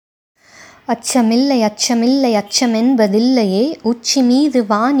அச்சமில்லை அச்சமில்லை அச்சமென்பதில்லையே, உச்சி மீது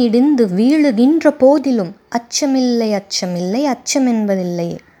வானிடிந்து வீழுகின்ற போதிலும் அச்சமில்லை அச்சமில்லை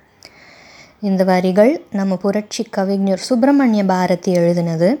அச்சமென்பதில்லையே. இந்த வரிகள் நம்ம புரட்சி கவிஞர் சுப்பிரமணிய பாரதி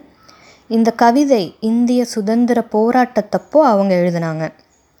எழுதினது. இந்த கவிதை இந்திய சுதந்திர போராட்டத்தப்போ அவங்க எழுதினாங்க.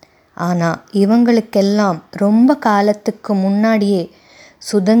 ஆனால் இவங்களுக்கெல்லாம் ரொம்ப காலத்துக்கு முன்னாடியே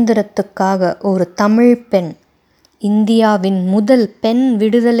சுதந்திரத்துக்காக ஒரு தமிழ் பெண், இந்தியாவின் முதல் பெண்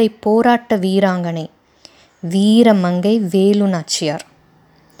விடுதலை போராட்ட வீராங்கனை வீரமங்கை வேலு நாச்சியார்,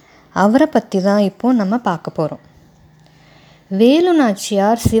 அவரை பற்றி தான் இப்போது நம்ம பார்க்க போகிறோம். வேலு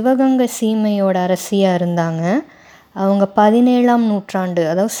நாச்சியார் சிவகங்கை சீமையோட அரசியாக இருந்தாங்க. அவங்க 17ஆம் நூற்றாண்டு,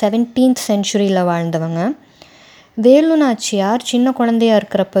 அதாவது 17th செஞ்சுரியில் வாழ்ந்தவங்க. வேலு நாச்சியார் சின்ன குழந்தையாக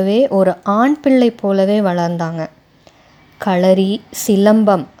இருக்கிறப்பவே ஒரு ஆண் பிள்ளை போலவே வளர்ந்தாங்க. களரி,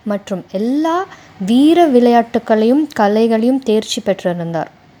 சிலம்பம் மற்றும் எல்லா வீர விளையாட்டுக்களையும் கலைகளையும் தேர்ச்சி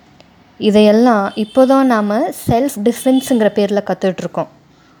பெற்றிருந்தார். இதையெல்லாம் இப்போ தான் நாம் செல்ஃப் டிஃபென்ஸுங்கிற பேரில் கற்றுட்ருக்கோம்.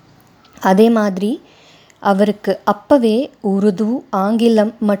 அதே மாதிரி அவருக்கு அப்போவே உருது,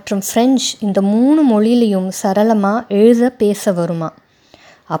 ஆங்கிலம் மற்றும் ஃப்ரெஞ்ச் இந்த 3 மொழியிலையும் சரளமாக எழுத பேச வருமா.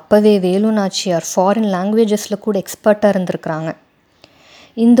 அப்போவே வேலு நாச்சியார் ஃபாரின் லாங்குவேஜஸில் கூட எக்ஸ்பர்ட்டாக இருந்திருக்கிறாங்க.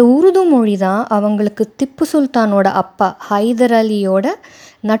 இந்த உருது மொழி தான் அவங்களுக்கு திப்பு சுல்தானோட அப்பா ஹைதர் அலியோட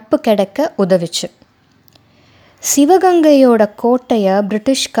நட்பு கிடைக்க உதவிச்சு. சிவகங்கையோட கோட்டையை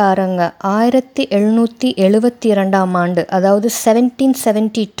பிரிட்டிஷ்காரங்க 1772ஆம் ஆண்டு, அதாவது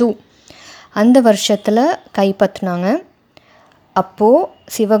 1772 அந்த வருஷத்தில் கைப்பற்றினாங்க. அப்போது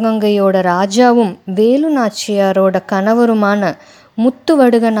சிவகங்கையோட ராஜாவும் வேலு நாச்சியாரோட கணவருமான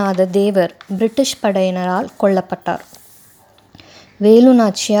முத்துவடுகநாத தேவர் பிரிட்டிஷ் படையினரால் கொல்லப்பட்டார். வேலு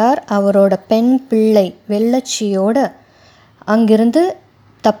நாச்சியார் அவரோட பெண் பிள்ளை வெள்ளச்சியோட அங்கிருந்து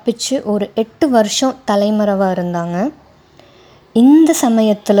தப்பிச்சு ஒரு 8 வருஷம் தலைமறைவாக இருந்தாங்க. இந்த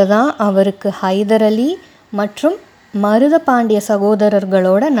சமயத்தில் தான் அவருக்கு ஹைதர் அலி மற்றும் மருத பாண்டிய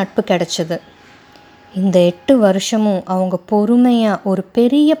சகோதரர்களோட நட்பு கிடைச்சிது. இந்த 8 வருஷமும் அவங்க பொறுமையாக ஒரு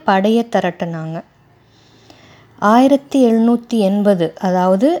பெரிய படையை திரட்டினாங்க. 1780,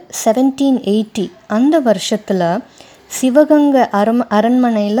 அதாவது 1780 அந்த வருஷத்தில் சிவகங்கை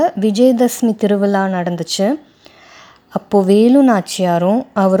அரண்மனையில் விஜயதசமி திருவிழா நடந்துச்சு. அப்போது வேலு நாச்சியாரும்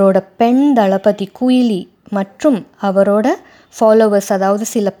அவரோட பெண் தளபதி குயிலி மற்றும் அவரோட ஃபாலோவர்ஸ், அதாவது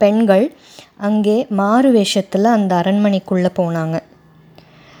சில பெண்கள் அங்கே மாறு வேஷத்தில் அந்த அரண்மனைக்குள்ளே போனாங்க.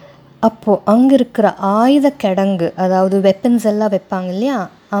 அப்போது அங்கே இருக்கிற ஆயுத கிடங்கு, அதாவது வெப்பன்ஸ் எல்லாம் வைப்பாங்க இல்லையா,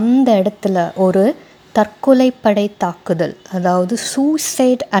 அந்த இடத்துல ஒரு தற்கொலைப்படை தாக்குதல், அதாவது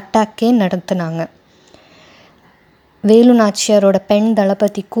சூசைட் அட்டாக்கே நடத்தினாங்க. வேலு நாச்சியாரோட பெண்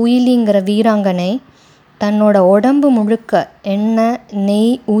தளபதி குயிலிங்கிற வீராங்கனை தன்னோட உடம்பு முழுக்க எண்ணெய்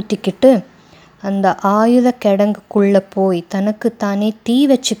நெய் ஊற்றிக்கிட்டு அந்த ஆயுத கிடங்குக்குள்ளே போய் தனக்கு தானே தீ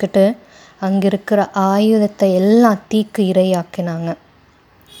வச்சுக்கிட்டு அங்கே இருக்கிற ஆயுதத்தை எல்லாம் தீக்கு இரையாக்கினாங்க.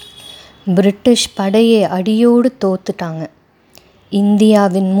 பிரிட்டிஷ் படையை அடியோடு தோத்துட்டாங்க.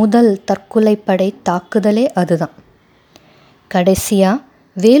 இந்தியாவின் முதல் தற்கொலைப்படை தாக்குதலே அதுதான். கடைசியாக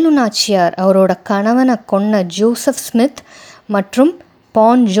வேலு நாச்சியார் அவரோட கணவனை கொன்ன ஜோசப் ஸ்மித் மற்றும்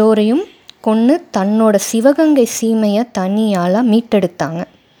பான் ஜோரையும் கொன்று தன்னோட சிவகங்கை சீமையை தனியால் மீட்டெடுத்தாங்க.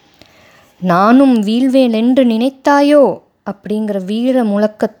 நானும் வீழ்வேன் என்று நினைத்தாயோ அப்படிங்கிற வீர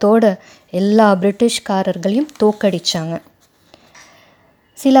முழக்கத்தோடு எல்லா பிரிட்டிஷ்காரர்களையும் தோக்கடித்தாங்க.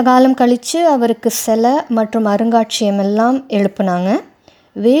 சில காலம் கழித்து அவருக்கு சிலை மற்றும் அருங்காட்சியமெல்லாம் எழுப்புனாங்க.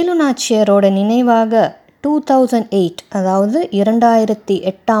 வேலு நாச்சியாரோட நினைவாக 2008, அதாவது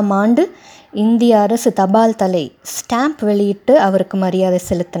 2008ஆம் ஆண்டு இந்திய அரசு தபால் தலை ஸ்டாம்ப் வெளியிட்டு அவருக்கு மரியாதை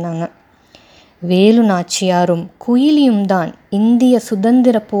செலுத்தினாங்க. வேலு நாச்சியாரும் குயிலியும் தான் இந்திய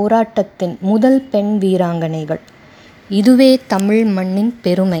சுதந்திர போராட்டத்தின் முதல் பெண் வீராங்கனைகள். இதுவே தமிழ் மண்ணின்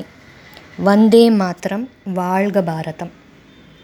பெருமை. வந்தே மாதரம், வாழ்க பாரதம்.